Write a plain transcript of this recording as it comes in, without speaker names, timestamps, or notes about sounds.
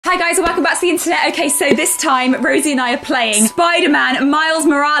Hi guys and welcome back to the internet. Okay, so this time Rosie and I are playing Spider-Man Miles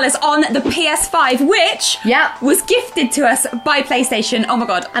Morales on the PS5, which was gifted to us by PlayStation. Oh my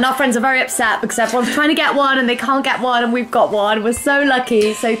god. And our friends are very upset because everyone's trying to get one and they can't get one and we've got one. We're so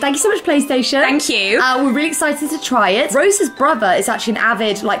lucky. So thank you so much, PlayStation. Thank you. We're really excited to try it. Rose's brother is actually an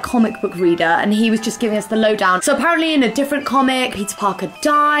avid comic book reader and he was just giving us the lowdown. So apparently in a different comic, Peter Parker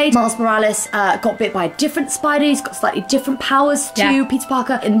died. Miles Morales got bit by a different spider. He's got slightly different powers to Peter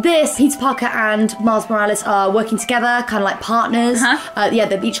Parker. In this, Peter Parker and Miles Morales are working together, kind of like partners. Yeah,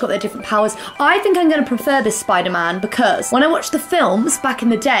 they've each got their different powers. I think I'm going to prefer this Spider-Man because when I watched the films back in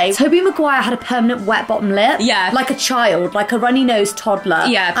the day, Tobey Maguire had a permanent wet bottom lip. Yeah. Like a child, like a runny-nosed toddler.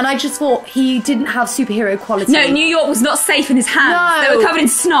 Yeah. And I just thought he didn't have superhero quality. No, New York was not safe in his hands. No. They were covered in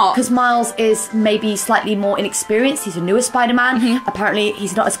snot. Because Miles is maybe slightly more inexperienced. He's a newer Spider-Man. Apparently,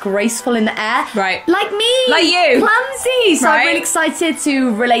 he's not as graceful in the air. Right. Like me. Like you. Clumsy. So I'm really excited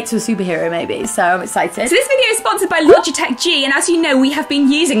to relate to a superhero, maybe. So I'm excited. So this video is sponsored by Logitech G, and as you know, we have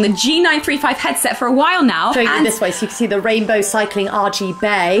been using the G935 headset for a while now. Showing you this way so you can see the rainbow cycling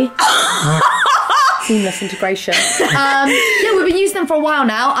RGB. Seamless integration. Yeah, we've been using them for a while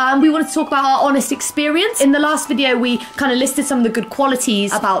now. We wanted to talk about our honest experience. In the last video, we kind of listed some of the good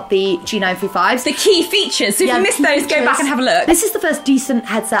qualities about the G935s. The key features. So if you missed those, go back and have a look. This is the first decent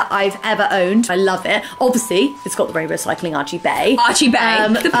headset I've ever owned. I love it. Obviously, it's got the rainbow cycling RGB.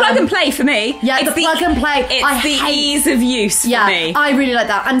 RGB. The plug and play for me. Yeah, it's the plug and play. It's the ease of use for me. I really like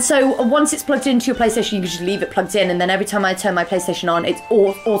that. And so once it's plugged into your PlayStation, you can just leave it plugged in, and then every time I turn my PlayStation on, it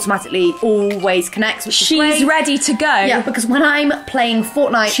automatically always connects. She's ready to go. Yeah, because when I'm playing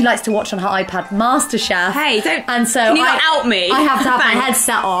Fortnite, she likes to watch on her iPad MasterChef. Hey, don't. And so can you not out me? I have to have my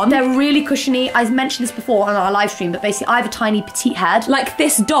headset on. They're really cushiony. I mentioned this before on our live stream, but basically I have a tiny petite head. Like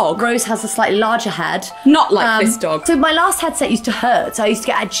this dog. Rose has a slightly larger head. Not like this dog. So my last headset used to hurt. So I used to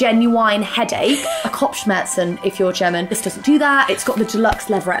get a genuine headache. A Kopfschmerzen, if you're German. This doesn't do that. It's got the deluxe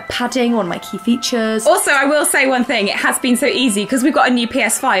leatherette padding, one of my key features. Also, I will say one thing. It has been so easy because we've got a new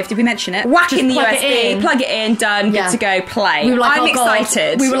PS5. Did we mention it? Whack in the USB. Plug it in, done, good to go, play. We were like, I'm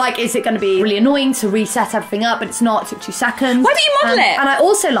excited. We were like, is it going to be really annoying to reset everything up? But it's not. It took 2 seconds. Why don't you model it? And I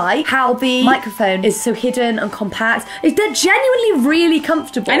also like how the microphone is so hidden and compact. They're genuinely really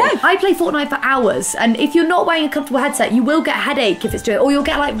comfortable. I know. I play Fortnite for hours, and if you're not wearing a comfortable headset, you will get a headache if it's doing it, or you'll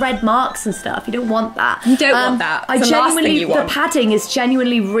get like red marks and stuff. You don't want that. You don't want that. It's the last thing you want. The padding is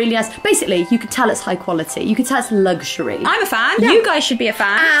genuinely really nice. Basically, you can tell it's high quality. You can tell it's luxury. I'm a fan. Yeah. You guys should be a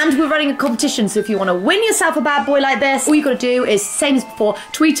fan. And we're running a competition, so if you want to win yourself a bad boy like this, all you got to do is, same as before,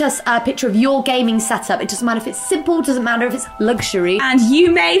 tweet us a picture of your gaming setup. It doesn't matter if it's simple, doesn't matter if it's luxury. And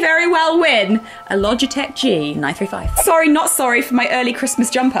you may very well win a Logitech G935. Sorry, not sorry for my early Christmas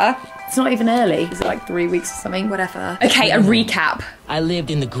jumper. It's not even early. Is it like 3 weeks or something? Whatever. Okay, a recap. I lived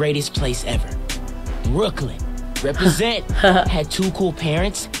in the greatest place ever. Brooklyn. Represent. Had 2 cool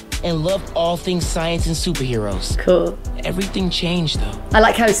parents and loved all things science and superheroes. Cool. Everything changed though. I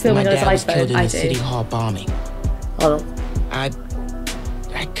like how he's filming on his iPhone. My dad was killed in I the do. City Hall bombing. Oh. I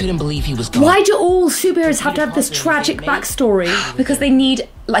couldn't believe he was gone. Why do all superheroes have to have this tragic backstory? Because they need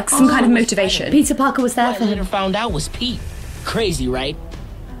like some kind of motivation. Peter Parker was there for him. What I later found out was Pete. Crazy, right?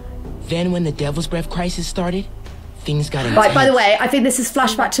 Then when the Devil's Breath crisis started, things got intense. Right, by the way, I think this is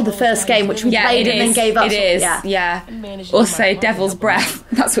flashback to the first game, which we played and then gave up. It is, yeah. Also, Devil's Breath.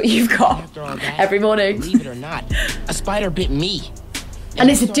 That's what you've got every morning. Believe it or not, a spider bit me. And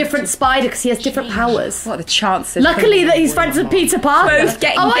it's a different spider because he has different powers. What are the chances? Luckily that he's friends with Peter Parker. Both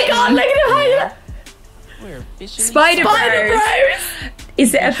getting oh my god, look at him! Spider Bros.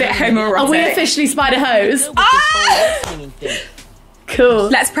 Is it a bit homoerotic? Are we officially Spider Hose? Cool.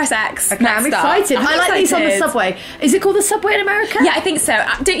 Let's press X. Okay, I'm excited. I like these on the subway. Is it called the subway in America? Yeah, I think so.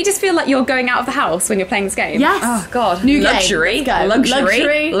 Don't you just feel like you're going out of the house when you're playing this game? Yes. Oh god. New luxury. Game. Let's go.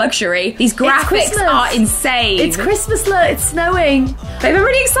 Luxury. These graphics are insane. It's Christmas, look. It's snowing. They've been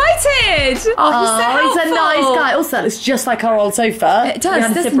really excited. Oh, he's so helpful. He's a nice guy. Also, that looks just like our old sofa. It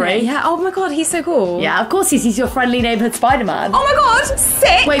does, doesn't it? Yeah. Oh my god, he's so cool. Yeah, of course he's your friendly neighborhood Spider-Man. Oh my god,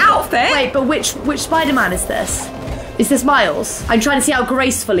 sick outfit. Wait, but which Spider-Man is this? Is this Miles? I'm trying to see how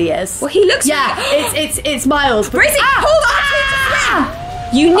graceful he is. Well, he looks. Yeah, it's Miles. Brizzy, hold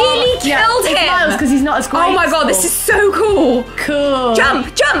on! You nearly killed him. It's Miles because he's not as graceful. Oh my god, this is so cool. Cool.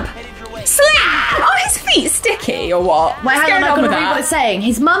 Jump! Sling! Are his feet sticky or what? Wait, hang on, I've got to read what it's saying.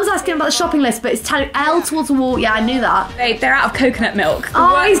 His mum's asking about the shopping list, but it's telling L towards the wall. Yeah, I knew that. They're out of coconut milk.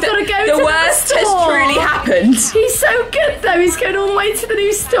 He's got to go to the worst has truly happened. He's so good though. He's going all the way to the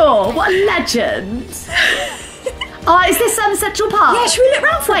new store. What a legend. Is this Central Park? Yeah, should we look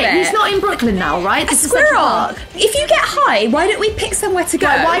round for a bit? He's not in Brooklyn now, right? A squirrel. If you get high, why don't we pick somewhere to go?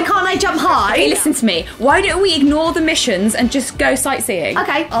 Right, why can't I jump high? Okay, listen to me. Why don't we ignore the missions and just go sightseeing?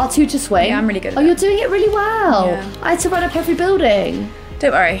 Okay, R2 to swing. Yeah, I'm really good at you're doing it really well. Yeah. I had to run up every building.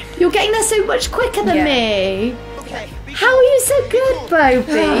 Don't worry. You're getting there so much quicker than me. Okay. How are you so good,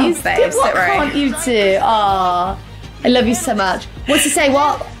 Bobies? Babes, What don't worry. can't you do? I love you so much. What's it say?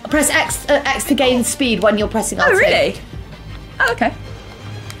 What? Press X to gain speed when you're pressing R2. Oh, really? Oh, okay.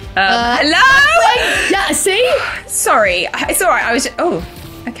 Hello? Yeah, see? Sorry. It's alright. I was just... Oh,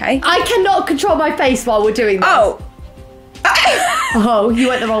 okay. I cannot control my face while we're doing this. Oh. Oh, you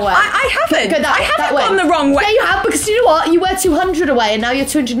went the wrong way. I haven't. I haven't gone the wrong way. Yeah, you have, because you know what? You were 200 away and now you're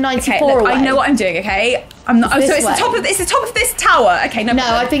 294 okay, look, away. I know what I'm doing, okay? I'm not... It's so this it's the top of this tower. Okay, no No,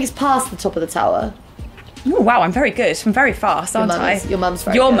 problem. I think it's past the top of the tower. Oh, wow, I'm very good. I'm very fast, aren't I? Your mum's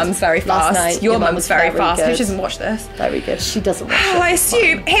very Your good. mum's very Last fast. night, your mum's very fast. good. She doesn't watch this. Very good. She doesn't watch Oh, it. I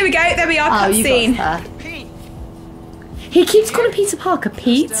assume. Here we go. There we are. You Cutscene. got her. He keeps calling Peter Parker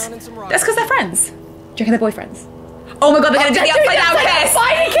Pete. That's because they're friends. Do you reckon they're boyfriends? Oh my god, they're going to do the upside down kiss.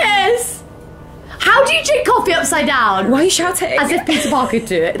 Upside kiss. How do you drink coffee upside down? Why are you shouting? As if Peter Parker could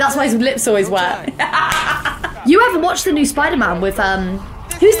do it. That's why his lips always wet. You haven't watched the new Spider-Man with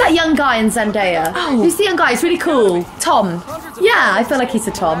who's that young guy in Zendaya? Oh. Who's the young guy? He's really cool. Tom. Yeah, I feel like he's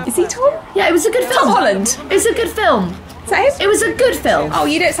a Tom. Is he Tom? Yeah, it was a good film. Tom Holland. It was a good film. Is that him? It was a good film. Oh,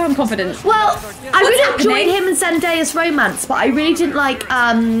 you don't sound confident. Well, I really happening? enjoyed him and Zendaya's romance, but I really didn't like Is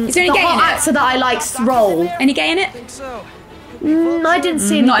there any the gay in hot it? actor that I like's role. Any gay in it? I didn't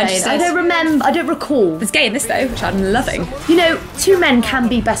see any Not gay. interested. I don't remember. I don't recall. There's gay in this though, which I'm loving. You know, two men can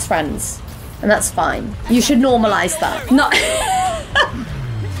be best friends, and that's fine. You should normalise that. Not.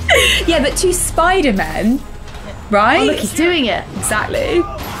 Yeah, but two Spider-Men, right? Oh, look, he's doing it. Exactly.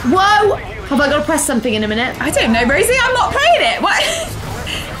 Whoa! Have I got to press something in a minute? I don't know, Rosie. I'm not playing it. What?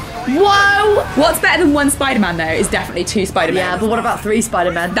 Whoa! What's better than one Spider-Man though? Is definitely two Spider-Men. Yeah, but what about three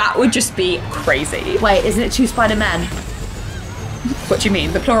Spider-Men? That would just be crazy. Wait, isn't it two Spider-Men? What do you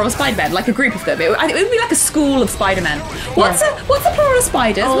mean? The plural of Spider-Men? Like a group of them? It would be like a school of Spider-Men. What's a plural of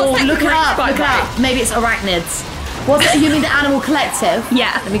spiders? Oh, What's that look it group up, Spider-Man? look it up. Maybe it's arachnids. What's it? You mean the Animal Collective?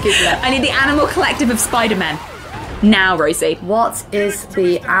 Yeah. Let me Google it. I need the animal collective of Spider-Men. Now, Rosie. What is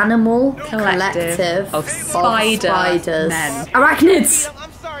the Animal Collective of spiders? Arachnids!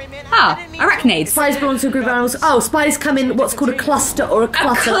 Ah, arachnids. Spiders belong to a group of animals. Oh, spiders come in what's called a cluster or a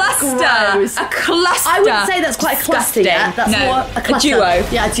cluster. A cluster. Gross. A cluster. I wouldn't say that's quite a cluster yet. That's no. more a cluster. A duo.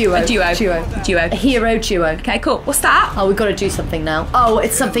 Yeah, a duo. A duo. Duo. Duo. A hero duo. Okay, cool. What's that? Oh, we've got to do something now. Oh,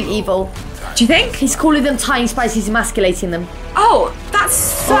 it's something evil. Do you think? He's calling them tiny spiders. He's emasculating them. Oh, that's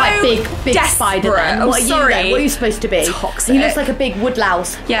so Alright, big desperate. spider then. Oh, What are you sorry. then? What are you supposed to be? Toxic. He looks like a big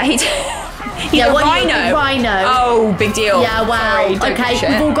woodlouse. Yeah, he's Yeah, a what are you? rhino. A rhino. Oh, big deal. Yeah, wow. Sorry, don't Okay, push it.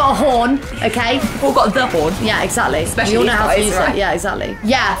 we've all got a horn. Okay. We've all got the horn. Yeah, exactly. Especially we all know these how to guys, use right? it. Yeah, exactly.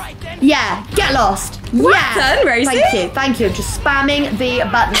 Yeah. Yeah. Get lost. Well yeah. done, Rosie. Thank you. Thank you. Just spamming the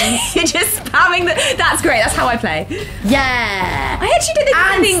buttons. You're just spamming the... That's great. That's how I play. Yeah. I actually don't think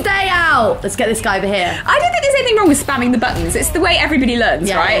there's And anything... stay out. Let's get this guy over here. I don't think there's anything wrong with spamming the buttons. It's the way everybody learns,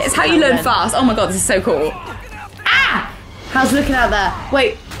 Yeah, right? it's It's how how you learn learn. fast. Oh my god, this is so cool. Ah! How's it looking out there?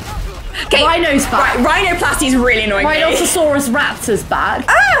 Wait. Okay. Rhino's back. Right, rhinoplasty is really annoying me. Rhinoceros raptor's back.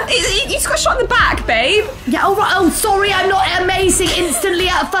 Ah! You just got shot in the back, babe. Yeah, oh, right. Oh, sorry, I'm not amazing instantly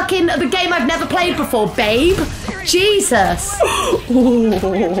at fucking the game I've never played before, babe. Jesus.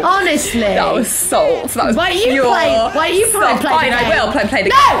 Honestly. That was salt. That was Why don't you pure play? Why don't you play salt. the Fine, game? I will play the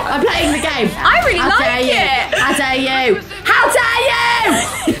No, game. I'm playing the game. I really How like dare you? it. How dare you? How dare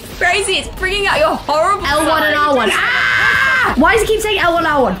you? Rosie, it's bringing out your horrible L1 and side. R1. Ah! Why does he keep saying L1,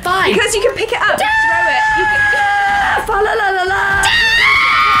 R1? Fine. Because you can pick it up, throw it. You can... Ah! Fa la la la la.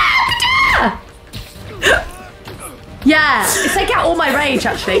 Yeah, it's taking out all my rage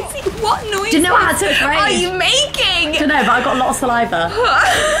actually. What noise? Do you know how to rage? are you making? I don't know, but I got a lot of saliva.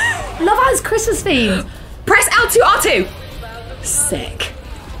 Love how it's Christmas themed. Press L2, R2. Sick.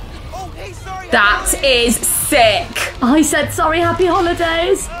 That is sick. I said sorry, happy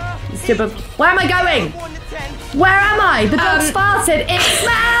holidays. Where am I going? Where am I? The dog farted. It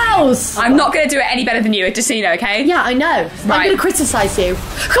smells. I'm not going to do it any better than you, just so you know, okay? Yeah, I know. I'm Right. going to criticise you.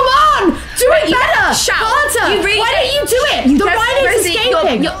 Come on, do it You better. shout. Harder. You really Why don't you do it? The don't- rhino's Rosie,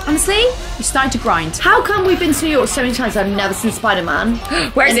 escaping. honestly, you're starting to grind. How come we've been to New York so many times? I've never seen Spider-Man.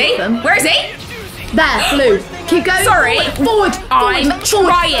 Where is Any he? of them. Where is he? There, blue. Keep going. Sorry. Forward. I'm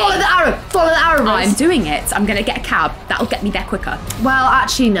trying. Follow the arrow. Follow the arrow. I'm Rose. doing it. I'm going to get a cab. That'll get me there quicker. Well,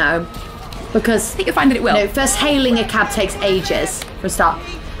 actually, no. Because I think you'll find that it will. no, first hailing a cab takes ages for a start.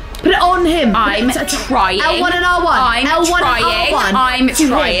 Put it on him. I'm trying. L1 and R1. I'm L1 trying. And R1. I'm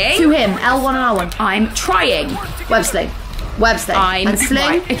trying. To him. L1 and R1. I'm trying. Web sling. Web sling. And sling.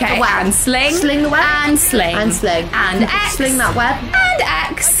 Right, okay. The web. And sling. Sling the web. And sling. And sling. And X. Sling that web. And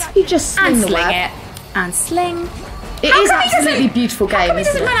X. You just sling and the sling web. it. And sling. It is absolutely beautiful game. How come he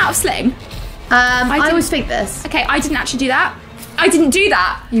doesn't run out of sling? I always think this. Okay, I didn't actually do that. I didn't do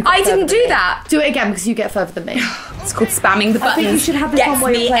that. I didn't do that. Do it again because you get further than me. It's called spamming the buttons. I think you should have this Gets one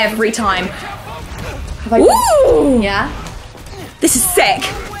while me you're playing. every time. Ooh! Yeah? This is sick.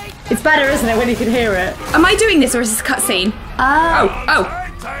 It's better, isn't it, when you can hear it? Am I doing this or is this a cutscene?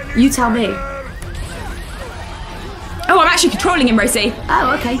 Oh. You tell me. Oh, I'm actually controlling him, Rosie.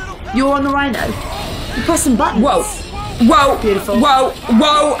 Oh, okay. You're on the rhino. You're pressing buttons. Whoa. Whoa. Beautiful. Whoa.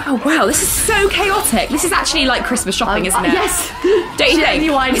 Whoa. Oh, wow. This is so chaotic. This is actually like Christmas shopping, isn't it? Yes. Don't you think?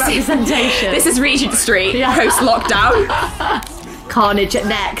 Genuine representation. This is Regent Street post-lockdown. Carnage at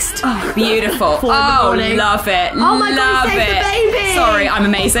Next. Oh, beautiful. Love it. Oh my God, he love saved the baby. Sorry, I'm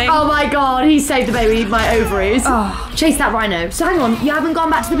amazing. Oh my God, he saved the baby, my ovaries. Oh. Chase that rhino. So hang on, you haven't gone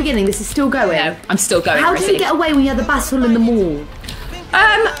back to the beginning. This is still going. No, I'm still going. How did you get away when you had the battle in the mall?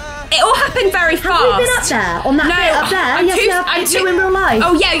 It all happened very fast. Have we been up there? On that bit up there? Yes, in real life.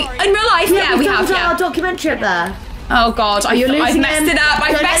 Oh yeah, in real life, yeah, we have. Our documentary up there. Oh God, I've messed it up.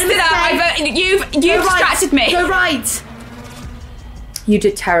 I've messed it up. You've distracted me. Go right. You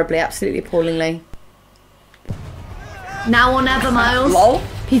did terribly, absolutely appallingly. Now or never, Miles. Lol.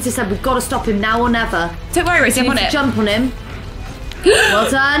 Peter said we've got to stop him now or never. Don't worry, Rosie, I'm on it. Jump on him. Well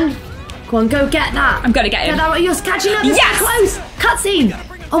done. Go on, go get that. I'm gonna get him. You're catching up. Yes. Close. Cutscene.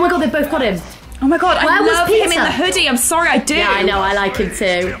 Oh my God, they both got him. Oh my God, I love Peter? him in the hoodie. I'm sorry, I do. Yeah, I know. I like him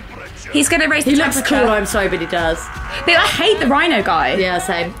too. He's gonna raise the temperature. He looks cool. I'm sorry, but he does. But I hate the rhino guy. Yeah,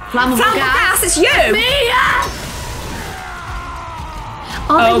 same. Flammable gas. It's you. Me.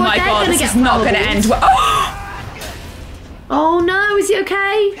 Oh my God, this is not going to end well. Oh no, is he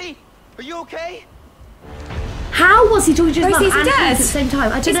okay? Pete, are you okay? How was he talking to his mum and Pete dead? at the same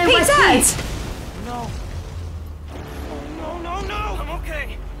time? I don't know. Pete dead? No. Oh, no, I'm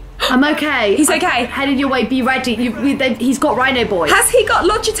okay. I'm okay. He's okay. Headed your way, be ready. He's got Rhino Boy. Has he got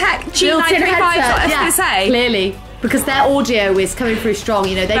Logitech G935? I was going to say. Clearly. Because their audio is coming through strong,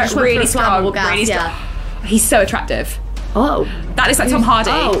 you know. They just went really for a flammable gas. Really strong. He's so attractive. Oh. That looks like Tom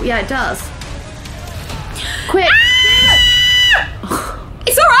Hardy. Oh, yeah, it does. Quick.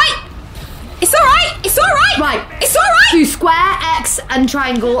 It's alright. It's alright. It's alright. Right. It's alright. Do square, X, and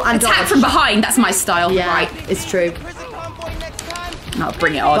triangle, and attack dodge. from behind. That's my style. Yeah, right. It's true. I'll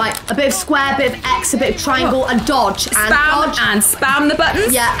bring it on. Right, a bit of square, a bit of X, a bit of triangle, and dodge. And dodge. And spam the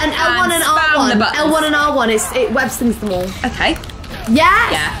buttons. Yeah, and L1 and R1. L1 and R1, it web slings them all. Okay.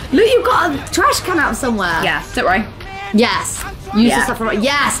 Yes. Yeah. Look, you've got a trash can out somewhere. Yeah, don't worry. Yes. Use the stuff right.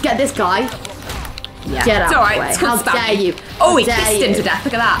 Yes, get this guy. Yeah. Get out it's alright. of the way. It's called How dare you? Oh, he kissed him to death.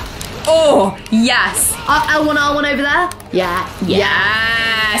 Look at that. Oh, yes. L1, R1 over there? Yeah.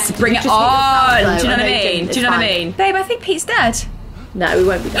 Yes. Bring it Just on. Do you know what I I mean? Do you know what I mean? Babe, I think Pete's dead. No, he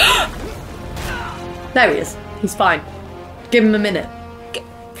won't be dead. There he is. He's fine. Give him a minute.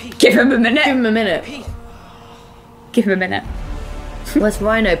 Give him a minute. Give him a minute. Give him a minute. Where's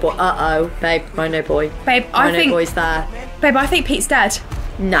Rhino Boy? Uh-oh, babe. Rhino Boy. Babe, Rhino Boy's there. Babe, I think Pete's dead.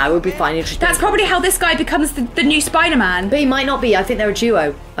 No, we'll be fine. That's probably how this guy becomes the new Spider-Man. But he might not be. I think they're a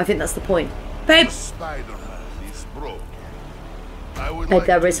duo. I think that's the point. Babe. Babe,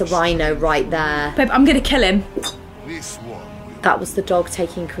 there is a rhino right there. Babe, I'm gonna kill him. That was the dog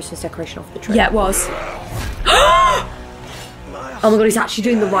taking Christmas decoration off the tree. Yeah, it was. Oh my God, he's actually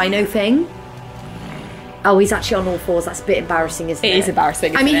doing the rhino thing. Oh, he's actually on all fours. That's a bit embarrassing, isn't it? It is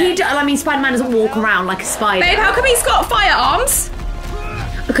embarrassing. I mean, Spider-Man doesn't walk around like a spider. Babe, how come he's got firearms?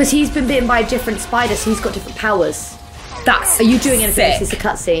 Because he's been bitten by a different spider, so he's got different powers. Are you doing anything? It's a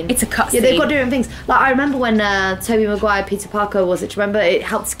cutscene. It's a cutscene. Yeah, they've got different things. Like I remember when Tobey Maguire, Peter Parker, was it? Do you remember it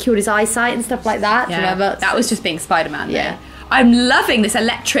helped cure his eyesight and stuff like that? Yeah. Do you remember? That was just being Spider-Man. Yeah. I'm loving this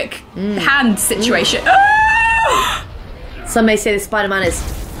electric hand situation. Some may say that Spider-Man is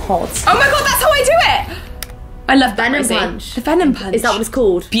hot. Oh my God, that's how I do it. I love that. Venom punch. The venom punch. Is that what it's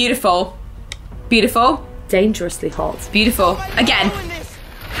called? Beautiful. Beautiful. Dangerously hot. Beautiful. Again.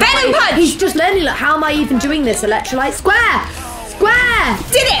 Venom punch! He's just learning, like, how am I even doing this? Electrolyte. Square! Square!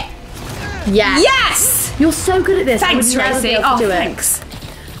 Did it! Yeah. Yes! You're so good at this. Thanks, Tracy. Oh, do thanks. It.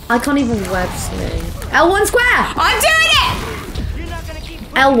 I can't even web swing. L1 square! I'm doing it!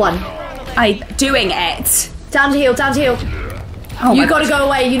 L1. I'm doing it. Down to heel, down to heel. Oh you gotta go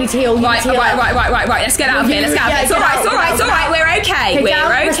away, you need to heal. Right. Let's get out of here. Let's get out of here. It's alright. We're okay.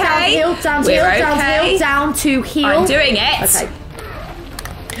 We're okay. Down to heel. Down to heel. I'm doing it. Okay.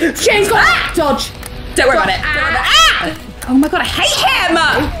 James got dodge. Don't worry about it. Don't worry about it. Oh my god, I hate him!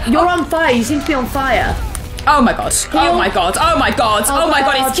 You're on fire. You seem to be on fire. Oh my god. Oh my god. Oh my god. Oh my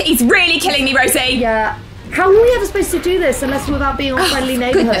god. He's really killing me, Rosie. Yeah. How are we ever supposed to do this unless without being on friendly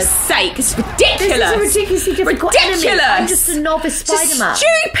neighbourhood? Goodness sake, it's ridiculous. This is a ridiculously difficult enemy. I'm just a novice Spider-Man.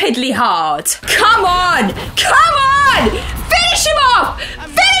 Stupidly hard. Come on. Come on. Finish him off.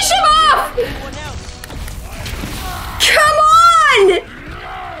 Finish him off. Come on.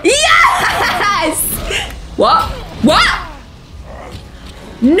 Yes. What? What?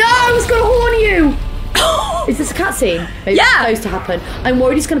 No, I was going to horn you. Is this a cutscene? Maybe it's supposed to happen. I'm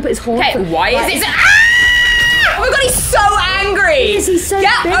worried he's going to put his horn. Okay, why is it? Oh my god, he's so angry! He's so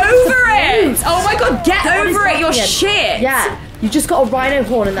get big, over it! Oh my god, get over it! You're shit! Yeah, you just got a rhino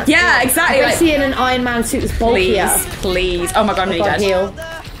horn and that's yeah, exactly. I see in an Iron Man suit that's bulkier. Please. Oh my god, I'm really dead. Heal.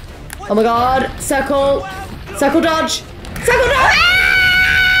 Oh my god, circle. Circle dodge. Circle dodge!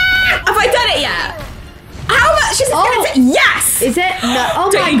 Have I done it yet? How much is it going to take? Yes! Is it? No. Oh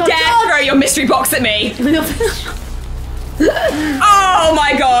Don't my you god, dare throw your mystery box at me! Oh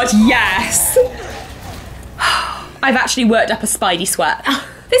my god, yes! I've actually worked up a Spidey sweat.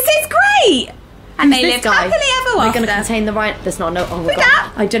 This is great! And they live happily ever after. We're going to contain the rhino. There's not no. Oh my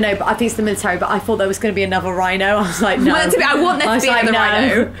god. I don't know, but I think it's the military. But I thought there was going to be another rhino. I was like, no. I want there to be another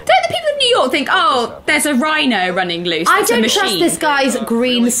rhino. Don't the people of New York think, oh, there's a rhino running loose? I don't trust this guy's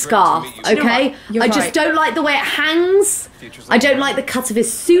green scarf. Okay, You're I just don't like the way it hangs. I don't like the cut of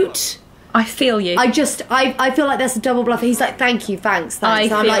his suit. I feel you. I feel like there's a double bluff. He's like, thank you, thanks. I'm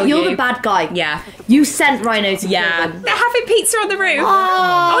like, you're the bad guy. Yeah. You sent Rhino to kill them. They're having pizza on the roof.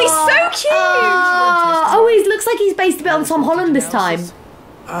 Oh, he's so cute. Oh, he looks like he's based a bit on Tom Holland this time.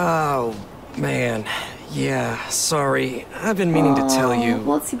 Oh, man. Yeah, sorry. I've been meaning to tell you.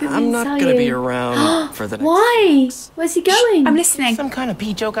 What's he been I'm not going to be around for the next Why? Where's he going? I'm listening. Some kind of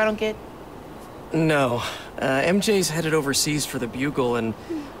pee joke I don't get? No. MJ's headed overseas for the Bugle and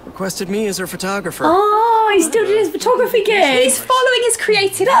requested me as her photographer. Oh, he's still doing his photography gig. He's following his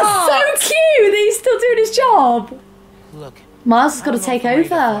creative That's heart. so cute that he's still doing his job. Look. Miles has got to take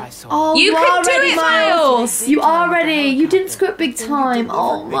over. Oh, You are can do ready, it, Miles. You are ready. You didn't screw up big time.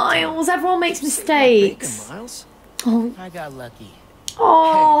 Oh, Miles. Everyone makes mistakes. Miles? Oh, I got lucky.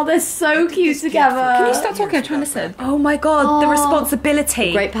 oh, they're so cute together. Can you stop talking? I'm trying to listen. Oh my god, the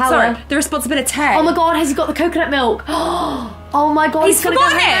responsibility. Great power. Sorry, the responsibility. Oh my god, has he got the coconut milk? Oh my god, He's gonna go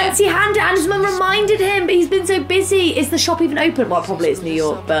forgotten it. empty-handed, and his mum reminded him, but he's been so busy. Is the shop even open? Well, probably it's New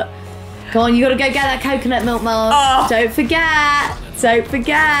York, but come on, you gotta go get that coconut milk, Miles. Oh. Don't forget. Don't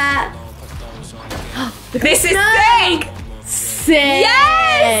forget. This is big. Sick.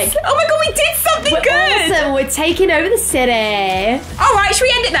 Yes! Oh my god, we did something good! Awesome, we're taking over the city. Alright, should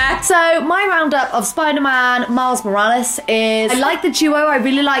we end it there? So, my roundup of Spider-Man, Miles Morales is... I like the duo, I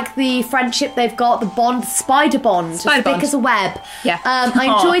really like the friendship they've got, the bond, the spider bond. Spider bond. Thick as a web. Yeah. I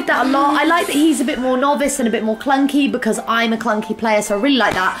enjoyed that a lot. I like that he's a bit more novice and a bit more clunky because I'm a clunky player, so I really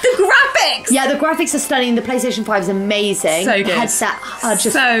like that. The graphics! Yeah, the graphics are stunning. The PlayStation 5 is amazing. So good. The headset are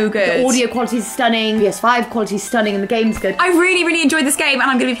just... So good. The audio quality is stunning. PS5 quality is stunning and the game's good. I really enjoyed this game and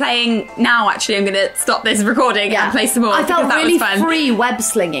I'm going to be playing now actually. I'm going to stop this recording and play some more. I felt that really was fun. free web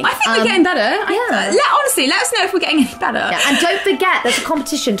slinging. I think we're getting better. Yeah. Honestly, let us know if we're getting any better. Yeah, and don't forget, there's a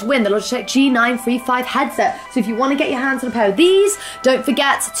competition to win the Logitech G935 headset. So if you want to get your hands on a pair of these, don't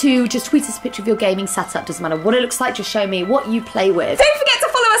forget to just tweet us a picture of your gaming setup. Doesn't matter what it looks like, just show me what you play with. Don't forget to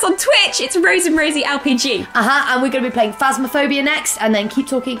follow us on Twitch. It's Rose and Rosie LPG. And we're going to be playing Phasmophobia next, and then keep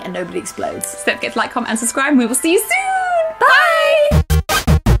talking and nobody explodes. So don't forget to like, comment and subscribe. We will see you soon. Bye!